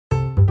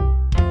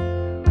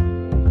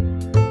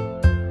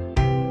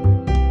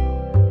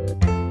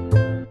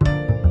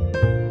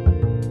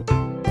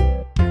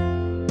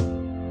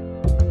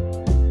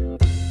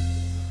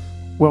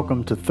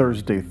Welcome to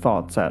Thursday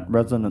Thoughts at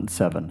Resonance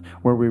 7,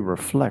 where we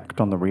reflect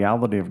on the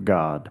reality of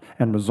God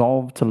and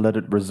resolve to let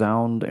it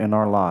resound in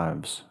our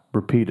lives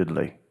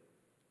repeatedly.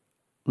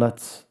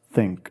 Let's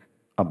think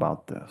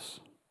about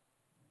this.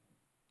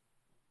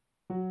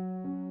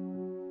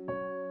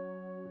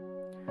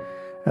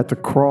 At the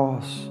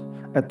cross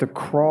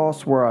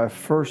where I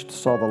first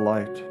saw the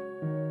light,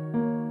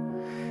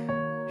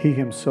 He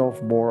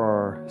Himself bore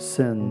our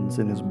sins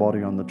in His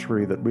body on the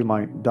tree, that we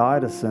might die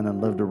to sin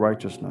and live to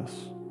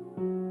righteousness.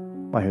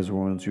 By His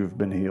wounds you have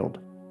been healed.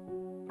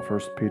 1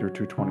 Peter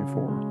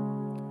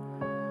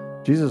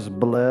 2:24. Jesus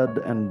bled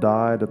and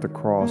died at the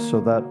cross so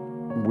that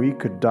we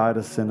could die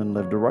to sin and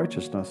live to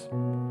righteousness.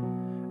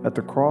 At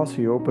the cross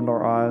He opened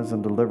our eyes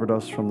and delivered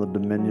us from the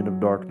dominion of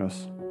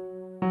darkness.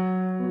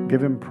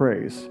 Give Him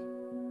praise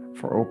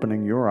for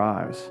opening your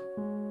eyes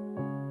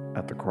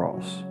at the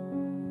cross.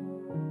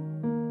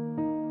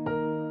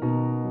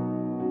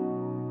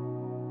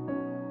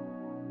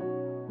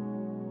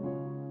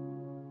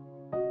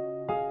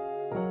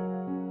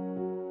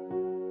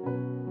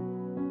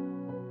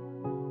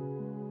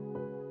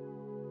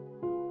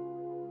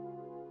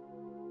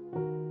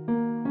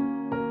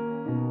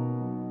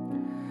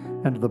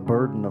 And the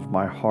burden of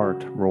my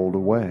heart rolled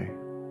away.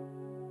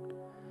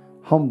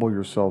 Humble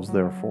yourselves,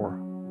 therefore,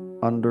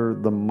 under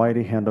the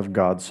mighty hand of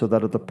God, so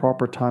that at the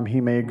proper time He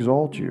may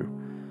exalt you,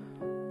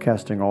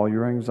 casting all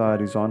your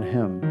anxieties on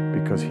Him,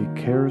 because He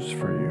cares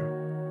for you.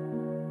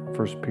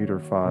 1 Peter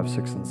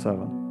 5:6 and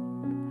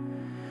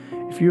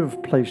 7. If you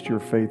have placed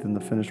your faith in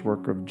the finished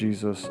work of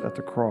Jesus at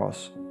the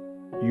cross,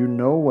 you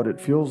know what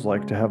it feels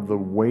like to have the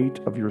weight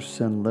of your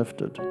sin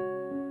lifted.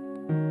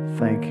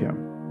 Thank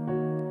Him.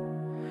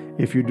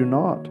 If you do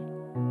not,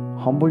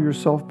 humble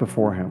yourself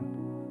before Him,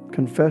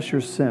 confess your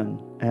sin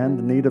and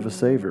the need of a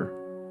Savior,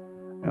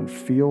 and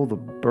feel the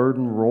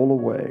burden roll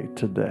away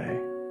today.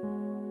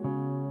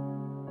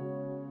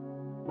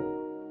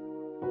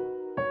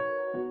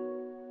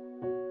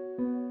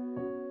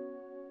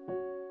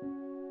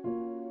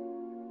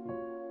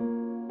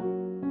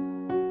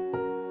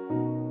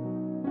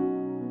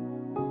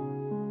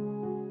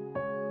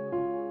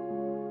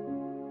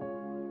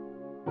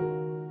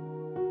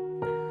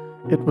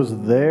 It was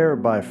there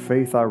by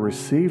faith I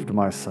received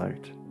my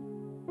sight.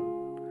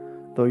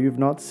 Though you've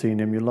not seen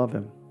Him, you love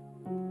Him.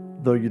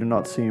 Though you do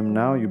not see Him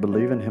now, you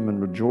believe in Him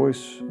and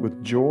rejoice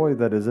with joy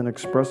that is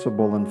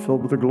inexpressible and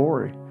filled with the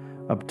glory,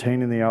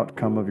 obtaining the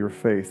outcome of your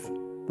faith,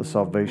 the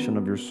salvation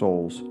of your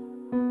souls.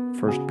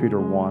 1 Peter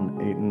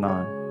 1:8 and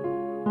 9.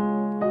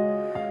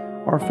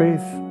 Our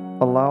faith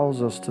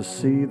allows us to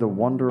see the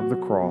wonder of the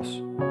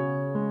cross,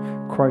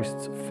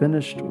 Christ's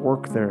finished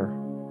work there,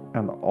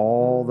 and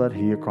all that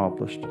He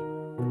accomplished.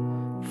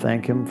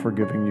 Thank Him for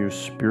giving you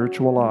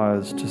spiritual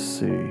eyes to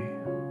see.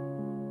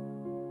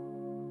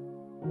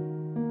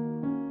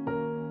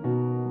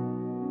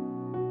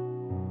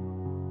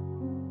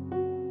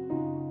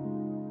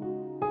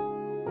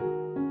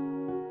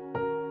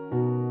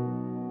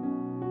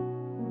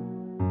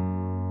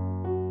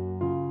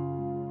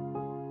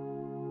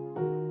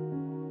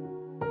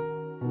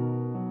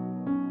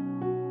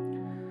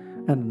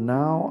 And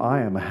now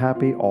I am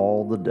happy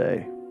all the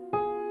day.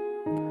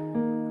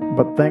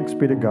 But thanks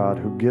be to God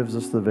who gives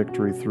us the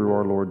victory through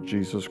our Lord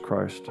Jesus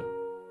Christ.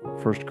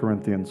 1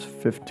 Corinthians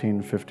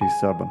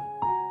 15:57.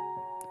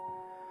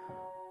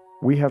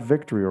 We have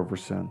victory over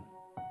sin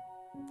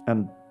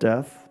and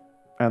death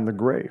and the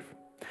grave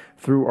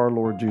through our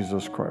Lord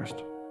Jesus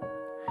Christ.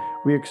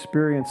 We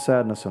experience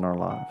sadness in our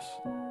lives,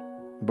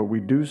 but we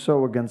do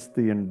so against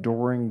the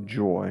enduring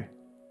joy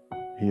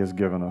He has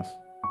given us.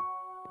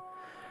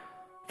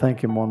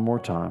 Thank Him one more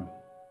time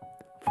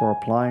for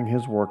applying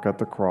His work at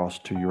the cross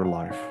to your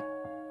life.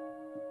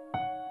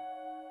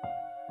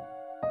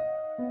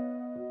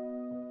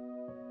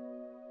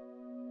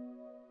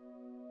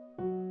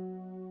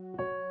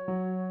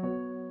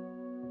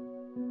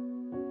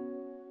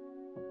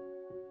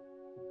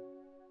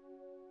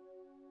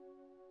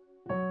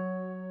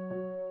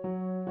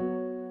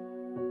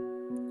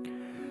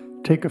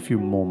 Take a few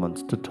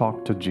moments to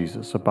talk to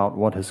Jesus about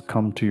what has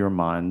come to your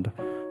mind,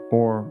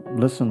 or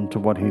listen to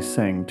what He's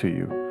saying to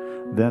you.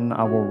 Then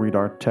I will read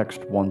our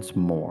text once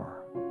more.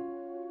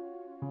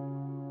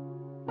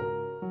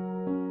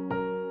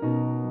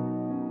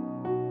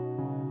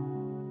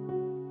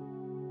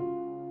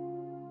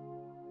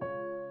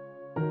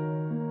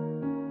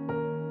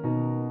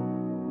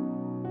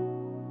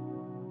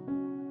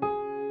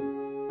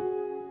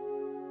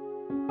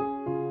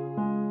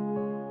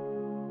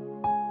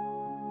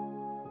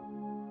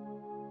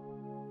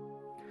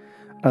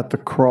 At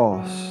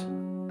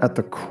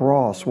the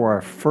cross where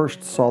I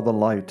first saw the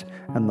light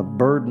and the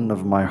burden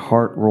of my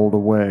heart rolled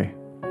away.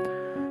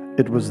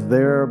 It was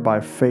there by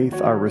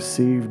faith I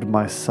received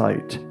my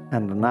sight,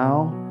 and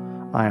now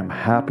I am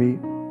happy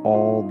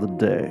all the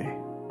day.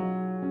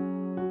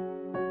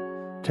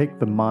 Take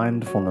the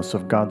mindfulness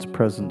of God's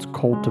presence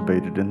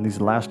cultivated in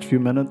these last few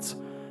minutes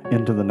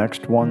into the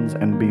next ones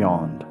and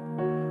beyond.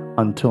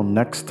 Until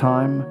next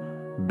time,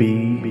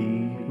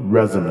 be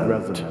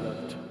resonant.